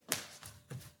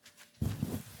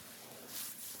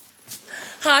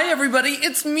Hi everybody,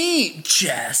 it's me,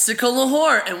 Jessica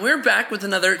Lahore, and we're back with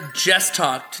another Jess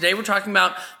Talk. Today we're talking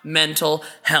about mental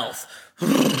health.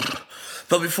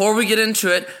 But before we get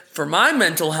into it, for my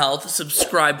mental health,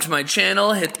 subscribe to my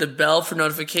channel, hit the bell for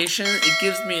notification. It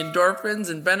gives me endorphins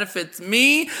and benefits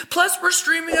me. Plus, we're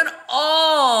streaming on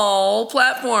all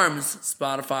platforms.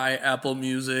 Spotify, Apple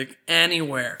Music,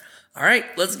 anywhere. All right,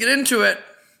 let's get into it.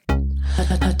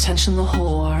 Attention the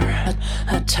whore.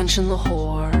 Attention the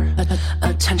whore.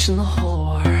 Attention the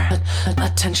whore.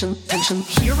 Attention.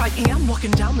 Here I am walking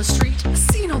down the street,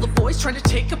 seeing all the boys trying to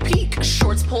take a peek.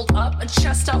 Shorts pulled up and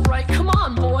chest out right. Come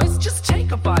on, boys, just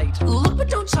take a bite. Look but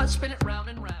don't touch, spin it round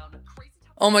and round.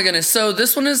 Oh my goodness. So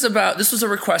this was a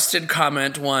requested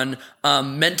comment one,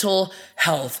 mental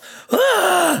health.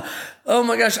 Oh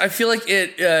my gosh. I feel like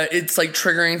it's like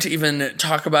triggering to even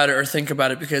talk about it or think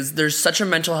about it because there's such a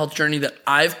mental health journey that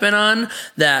I've been on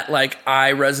that like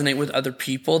I resonate with other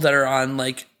people that are on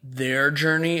like their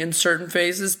journey in certain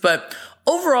phases. But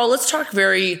overall, let's talk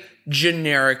very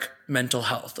generic mental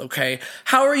health, okay?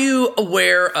 How are you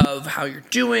aware of how you're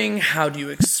doing? How do you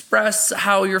express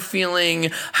how you're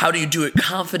feeling? How do you do it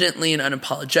confidently and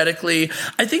unapologetically?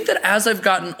 I think that as I've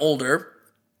gotten older,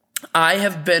 I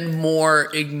have been more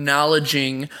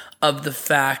acknowledging of the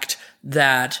fact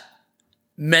that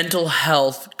mental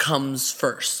health comes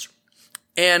first.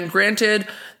 And granted,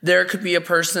 there could be a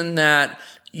person that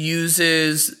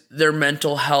uses their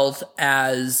mental health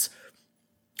as,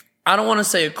 I don't want to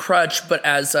say a crutch, but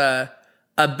as a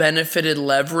benefited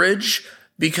leverage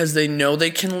because they know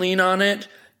they can lean on it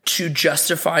to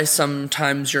justify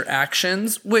sometimes your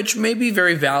actions, which may be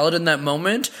very valid in that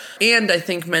moment. And I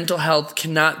think mental health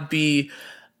cannot be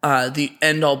the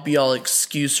end-all be-all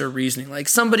excuse or reasoning. Like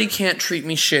somebody can't treat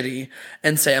me shitty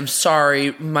and say, I'm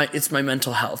sorry, it's my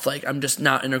mental health. Like I'm just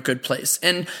not in a good place.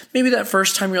 And maybe that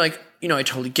first time you're like, I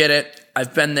totally get it.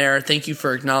 I've been there. Thank you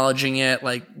for acknowledging it.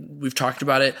 Like we've talked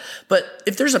about it. But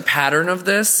if there's a pattern of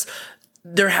this,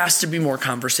 there has to be more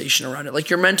conversation around it. Like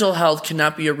your mental health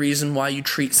cannot be a reason why you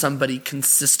treat somebody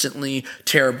consistently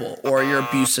terrible or you're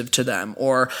abusive to them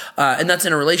or, and that's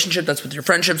in a relationship, that's with your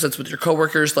friendships, that's with your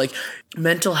coworkers. Like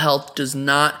mental health does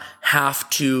not have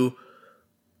to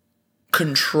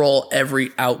control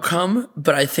every outcome,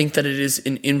 but I think that it is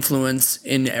an influence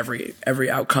in every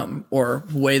outcome or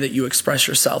way that you express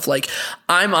yourself. Like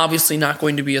I'm obviously not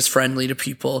going to be as friendly to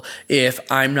people if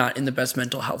I'm not in the best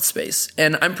mental health space.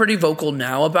 And I'm pretty vocal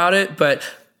now about it, but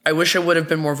I wish I would have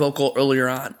been more vocal earlier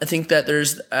on. I think that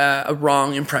there's a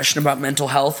wrong impression about mental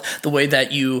health, the way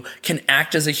that you can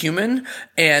act as a human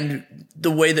and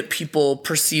the way that people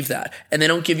perceive that. And they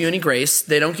don't give you any grace.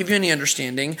 They don't give you any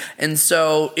understanding. And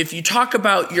so if you talk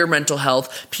about your mental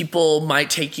health, people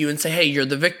might take you and say, hey, you're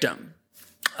the victim.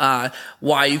 Why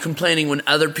are you complaining when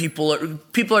other people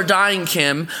are dying,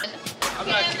 Kim? Kim,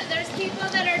 there's people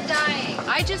that are dying.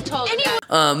 I just told you.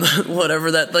 Whatever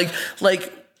that,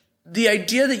 like, the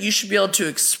idea that you should be able to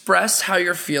express how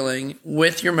you're feeling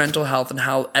with your mental health and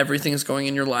how everything is going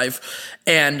in your life,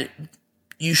 and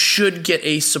you should get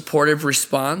a supportive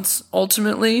response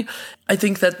ultimately. I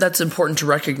think that that's important to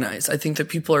recognize. I think that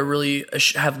people are really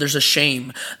there's a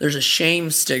shame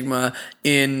stigma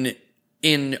in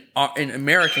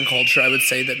American culture. I would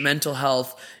say that mental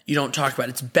health, you don't talk about.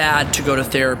 It's bad to go to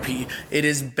therapy. It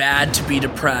is bad to be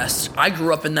depressed. I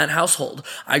grew up in that household.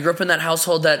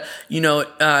 That,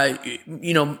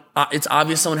 it's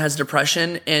obvious someone has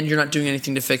depression and you're not doing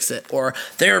anything to fix it. Or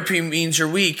therapy means you're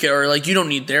weak, or like you don't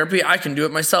need therapy. I can do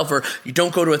it myself. Or you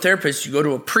don't go to a therapist, you go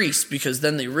to a priest because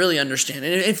then they really understand.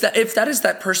 And if that is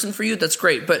that person for you, that's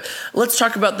great. But let's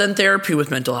talk about then therapy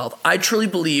with mental health. I truly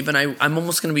believe, and I'm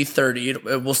almost going to be 30.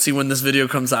 We'll see when this video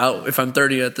comes out if I'm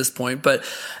 30 at this point. But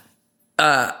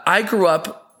I grew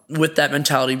up with that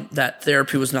mentality that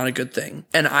therapy was not a good thing.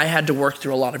 And I had to work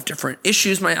through a lot of different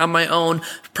issues on my own,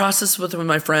 process with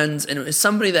my friends. And it was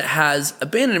somebody that has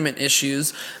abandonment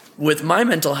issues with my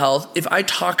mental health. If I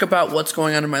talk about what's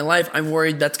going on in my life, I'm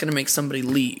worried that's going to make somebody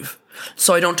leave.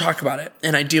 So I don't talk about it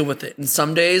and I deal with it. And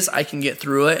some days I can get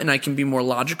through it and I can be more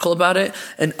logical about it.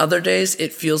 And other days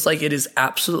it feels like it is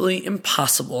absolutely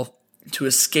impossible to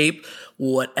escape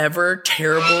whatever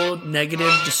terrible,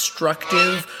 negative,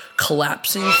 destructive,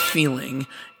 collapsing feeling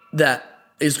that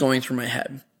is going through my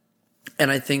head. And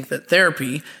I think that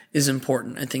therapy is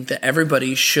important. I think that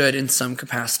everybody should, in some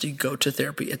capacity, go to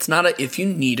therapy. It's not a if you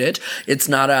need it. It's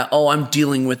not a, oh, I'm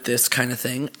dealing with this kind of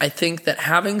thing. I think that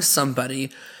having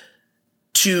somebody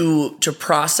to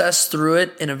process through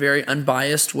it in a very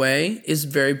unbiased way is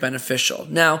very beneficial.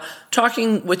 Now,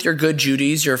 talking with your good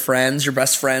Judies, your friends, your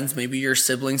best friends, maybe your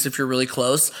siblings if you're really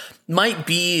close, might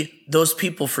be those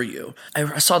people for you.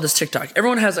 I saw this TikTok.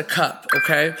 Everyone has a cup,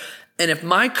 okay? And if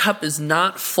my cup is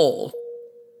not full,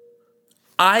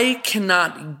 I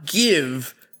cannot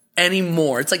give any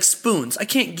more. It's like spoons. I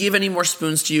can't give any more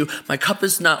spoons to you. My cup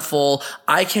is not full.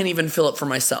 I can't even fill it for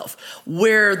myself.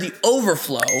 Where the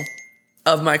overflow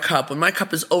of my cup, when my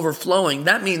cup is overflowing,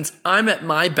 that means I'm at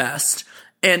my best,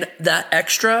 and that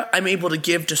extra I'm able to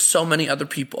give to so many other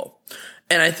people.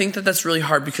 And I think that that's really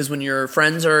hard because when your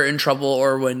friends are in trouble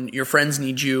or when your friends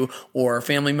need you or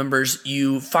family members,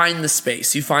 you find the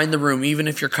space, you find the room, even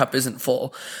if your cup isn't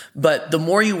full. But the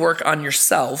more you work on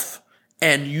yourself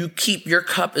and you keep your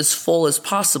cup as full as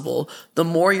possible, the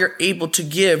more you're able to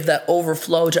give that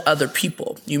overflow to other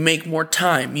people. You make more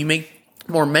time, you make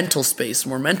more mental space,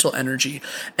 more mental energy.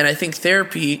 And I think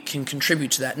therapy can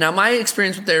contribute to that. Now, my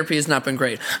experience with therapy has not been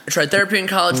great. I tried therapy in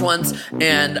college once,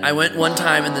 and I went one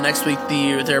time, and the next week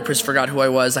the therapist forgot who I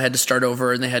was. I had to start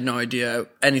over, and they had no idea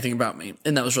anything about me.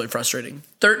 And that was really frustrating.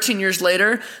 13 years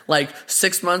later, like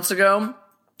 6 months ago,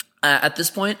 at this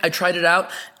point, I tried it out,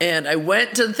 and I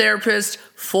went to the therapist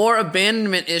for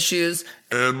abandonment issues.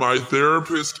 And my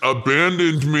therapist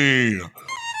abandoned me.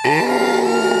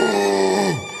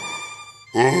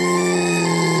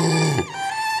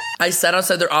 I sat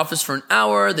outside their office for an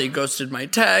hour. They ghosted my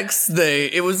texts.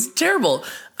 It was terrible.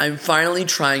 I'm finally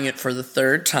trying it for the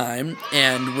third time,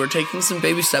 and we're taking some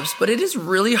baby steps, but it is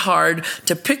really hard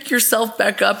to pick yourself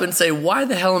back up and say, why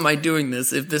the hell am I doing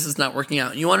this if this is not working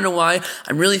out? You want to know why?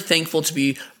 I'm really thankful to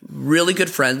be really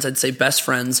good friends, I'd say best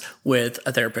friends, with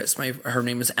a therapist. Her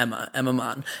name is Emma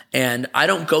Mann, and I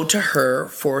don't go to her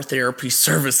for therapy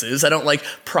services. I don't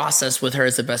process with her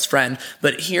as a best friend,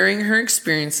 but hearing her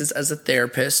experiences as a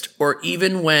therapist, or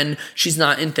even when she's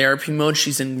not in therapy mode,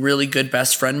 she's in really good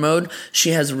best friend mode, she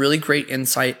has really great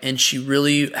insight, and she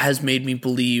really has made me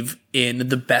believe in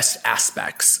the best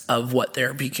aspects of what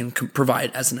therapy can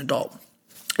provide as an adult.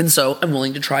 And so I'm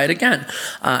willing to try it again.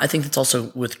 I think that's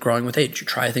also with growing with age. You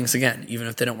try things again, even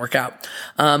if they don't work out.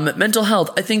 Mental health.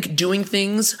 I think doing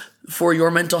things for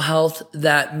your mental health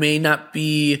that may not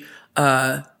be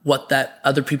what that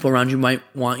other people around you might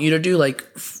want you to do. Like,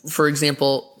 for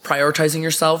example, prioritizing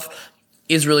yourself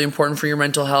is really important for your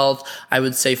mental health. I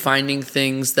would say finding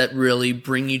things that really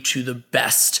bring you to the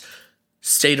best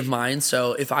state of mind.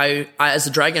 So if I as a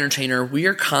drag entertainer, we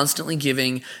are constantly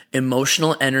giving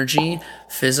emotional energy,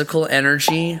 physical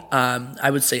energy, I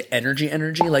would say energy,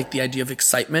 like the idea of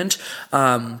excitement,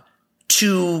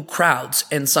 to crowds.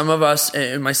 And some of us,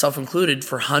 and myself included,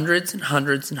 for hundreds and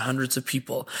hundreds and hundreds of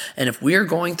people. And if we are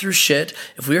going through shit,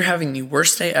 if we are having the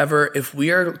worst day ever, if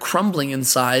we are crumbling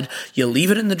inside, you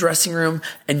leave it in the dressing room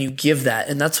and you give that.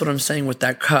 And that's what I'm saying with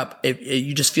that cup.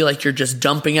 You just feel like you're just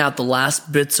dumping out the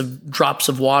last drops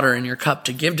of water in your cup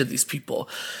to give to these people.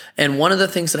 And one of the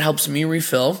things that helps me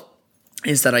refill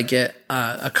is that I get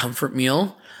a comfort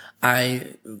meal.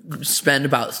 I spend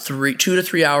about 2 to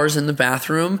 3 hours in the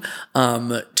bathroom,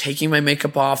 taking my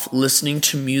makeup off, listening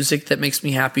to music that makes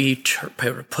me happy,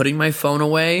 putting my phone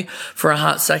away for a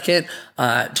hot second,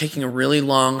 taking a really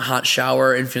long hot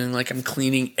shower and feeling like I'm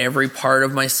cleaning every part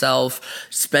of myself,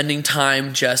 spending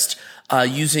time just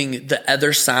using the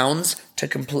other sounds to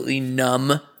completely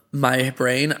numb my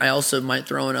brain. I also might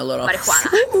throw in a little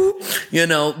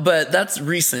marijuana, but that's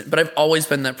recent. But I've always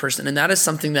been that person, and that is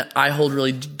something that I hold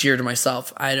really dear to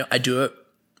myself. I do it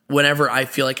whenever I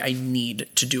feel like I need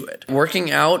to do it.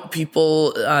 Working out,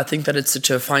 people think that it's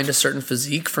to find a certain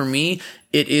physique. For me,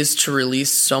 it is to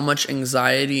release so much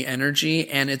anxiety, energy,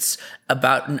 and it's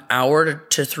about an hour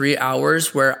to 3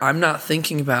 hours where I'm not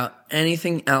thinking about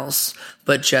anything else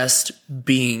but just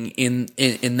being in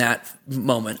that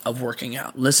moment of working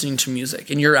out, listening to music.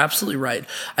 And you're absolutely right.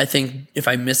 I think if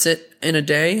I miss it in a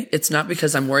day, it's not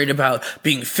because I'm worried about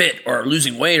being fit or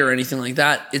losing weight or anything like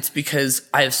that. It's because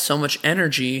I have so much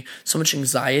energy, so much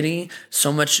anxiety,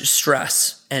 so much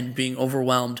stress and being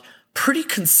overwhelmed pretty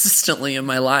consistently in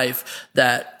my life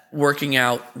that working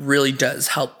out really does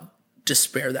help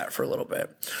despair that for a little bit.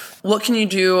 What can you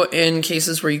do in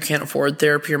cases where you can't afford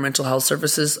therapy or mental health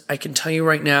services? I can tell you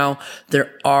right now,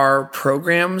 there are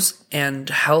programs and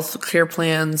health care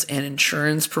plans and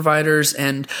insurance providers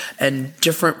and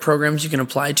different programs you can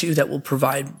apply to that will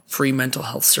provide free mental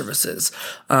health services.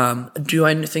 Do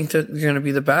I think that they're going to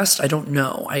be the best? I don't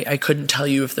know. I couldn't tell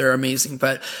you if they're amazing.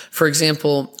 But for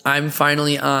example, I'm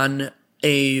finally on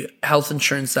a health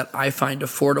insurance that I find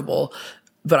affordable.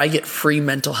 but I get free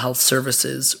mental health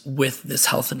services with this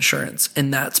health insurance.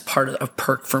 And that's part of a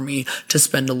perk for me to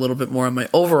spend a little bit more on my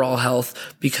overall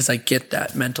health because I get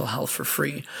that mental health for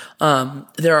free.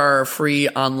 There are free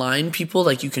online people,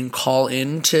 like you can call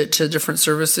in to different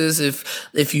services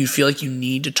if you feel like you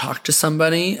need to talk to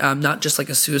somebody, not just like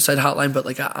a suicide hotline, but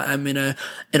like I'm in a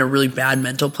really bad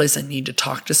mental place. I need to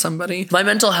talk to somebody. My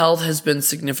mental health has been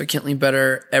significantly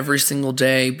better every single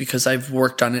day because I've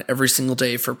worked on it every single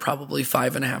day for probably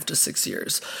 5.5 to 6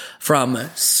 years, from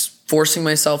forcing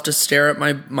myself to stare at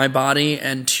my body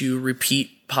and to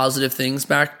repeat positive things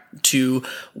back, to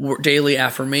daily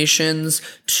affirmations,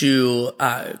 to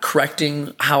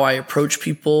correcting how I approach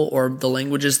people or the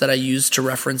languages that I use to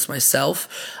reference myself.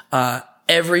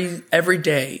 Every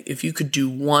day, if you could do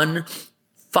one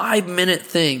 5-minute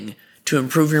thing to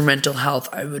improve your mental health,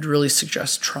 I would really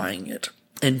suggest trying it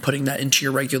and putting that into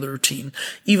your regular routine.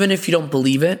 Even if you don't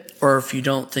believe it or if you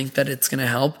don't think that it's going to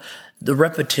help, the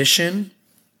repetition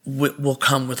will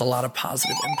come with a lot of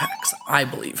positive impacts, I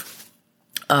believe.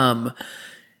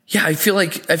 I feel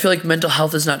like mental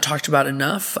health is not talked about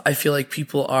enough. I feel like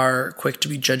people are quick to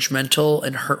be judgmental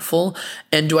and hurtful.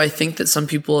 And do I think that some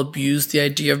people abuse the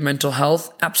idea of mental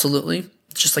health? Absolutely.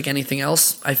 Just like anything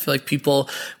else. I feel like people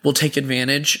will take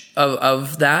advantage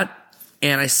of that.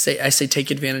 And I say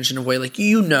take advantage in a way like,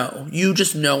 you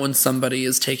just know when somebody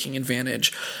is taking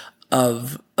advantage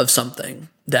of something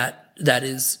that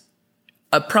is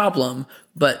a problem,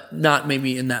 but not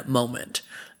maybe in that moment.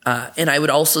 And I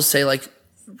would also say, like,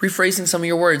 rephrasing some of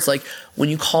your words, like when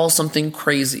you call something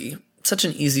crazy, such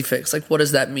an easy fix. Like, what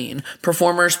does that mean?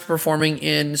 Performers performing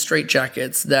in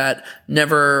straitjackets that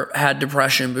never had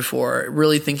depression before,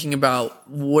 really thinking about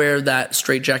where that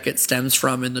straitjacket stems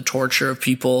from in the torture of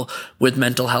people with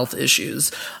mental health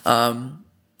issues.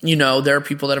 There are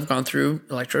people that have gone through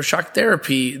electroshock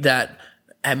therapy that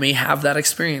may have that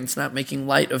experience, not making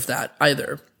light of that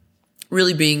either.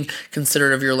 Really being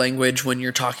considerate of your language when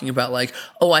you're talking about, like,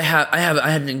 oh, I had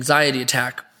an anxiety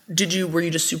attack. Were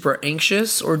you just super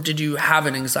anxious, or did you have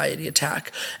an anxiety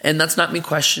attack? And that's not me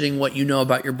questioning what you know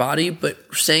about your body, but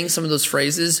saying some of those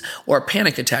phrases, or a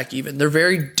panic attack even, they're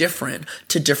very different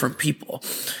to different people.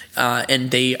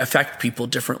 And they affect people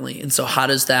differently. And so how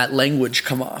does that language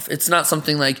come off? It's not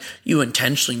something like you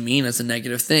intentionally mean as a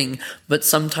negative thing, but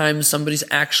sometimes somebody's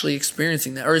actually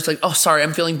experiencing that. Or it's like, oh, sorry,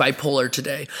 I'm feeling bipolar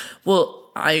today. Well,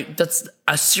 that's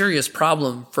a serious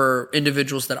problem for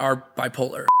individuals that are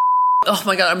bipolar. Oh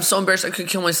my God, I'm so embarrassed. I could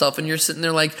kill myself. And you're sitting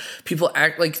there like, people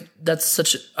act like that's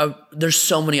there's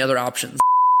so many other options.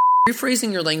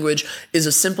 Rephrasing your language is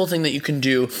a simple thing that you can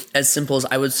do, as simple as,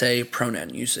 I would say,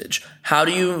 pronoun usage. How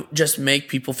do you just make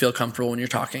people feel comfortable when you're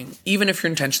talking? Even if your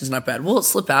intention's not bad. Will it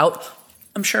slip out?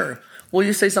 I'm sure. Will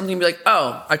you say something and be like,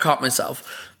 oh, I caught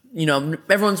myself?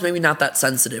 Everyone's maybe not that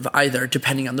sensitive either,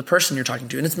 depending on the person you're talking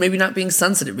to. And it's maybe not being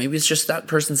sensitive. Maybe it's just that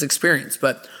person's experience.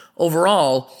 But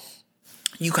overall,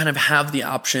 you kind of have the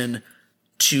option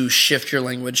to shift your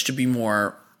language to be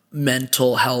more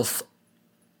mental health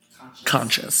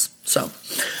conscious. So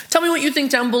tell me what you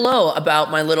think down below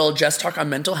about my little Jess talk on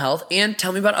mental health, and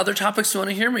tell me about other topics you want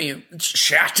to hear me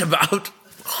chat about.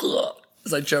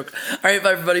 As I joke. All right,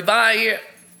 bye everybody. Bye.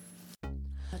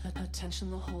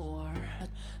 Attention the whore.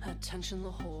 Attention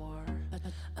the whore.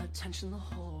 Attention the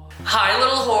whore. Hi,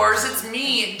 little whores. It's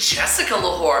me, Jessica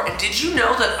Lahore. And did you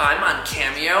know that I'm on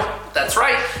Cameo? That's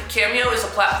right. Cameo is a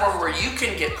platform where you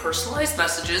can get personalized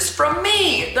messages from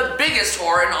me, the biggest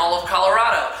whore in all of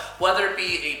Colorado. Whether it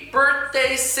be a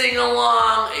birthday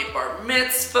sing-along, a bar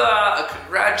mitzvah, a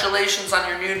congratulations on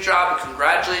your new job, a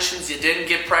congratulations you didn't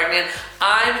get pregnant,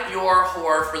 I'm your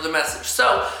whore for the message.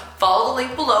 So follow the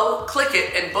link below, click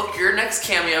it, and book your next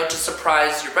Cameo to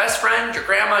surprise your best friend, your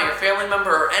grandma, your family member,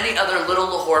 or any other little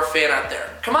Lahore fan out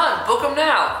there. Come on, book them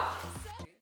now.